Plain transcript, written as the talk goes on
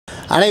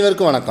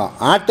அனைவருக்கும் வணக்கம்.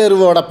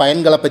 ஆட்டெருவோட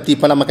பயன்களை பற்றி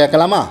இப்போ நம்ம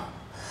கேட்கலாமா?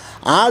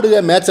 ஆடுக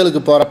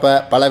மேய்ச்சலுக்கு போகிறப்ப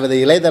பலவித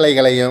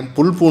இலைதலைகளையும்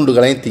புல்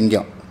பூண்டுகளையும்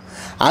திங்கும்.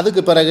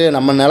 அதுக்கு பிறகு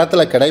நம்ம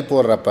நிலத்தில் கிடை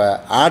போடுறப்ப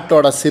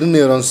ஆட்டோட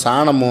சிறுநீரும்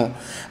சாணமும்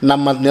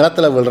நம்ம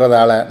நிலத்தில்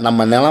விழுறதால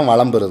நம்ம நிலம்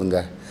வளம்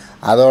பெறுதுங்க.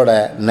 அதோட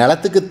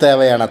நிலத்துக்கு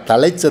தேவையான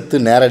தழைச்சத்து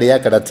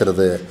நேரடியாக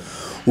கிடச்சிருது.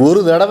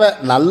 ஒரு தடவை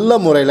நல்ல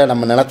முறையில்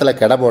நம்ம நிலத்தில்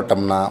கிடை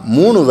போட்டோம்னா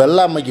 3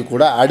 வெள்ளாமைக்கு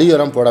கூட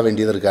அடியுரம் போட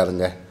வேண்டியது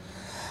இருக்காதுங்க.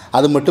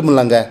 அது மட்டும்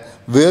இல்லைங்க,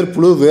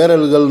 வேர்ப்புழு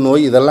வேரல்கள்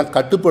நோய் இதெல்லாம்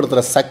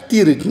கட்டுப்படுத்துகிற சக்தி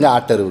இருக்குங்க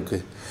ஆட்டெருவுக்கு.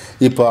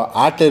 இப்போ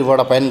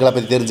ஆட்டெருவோட பயன்களை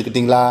பற்றி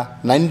தெரிஞ்சுக்கிட்டிங்களா?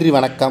 நன்றி,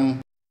 வணக்கம்.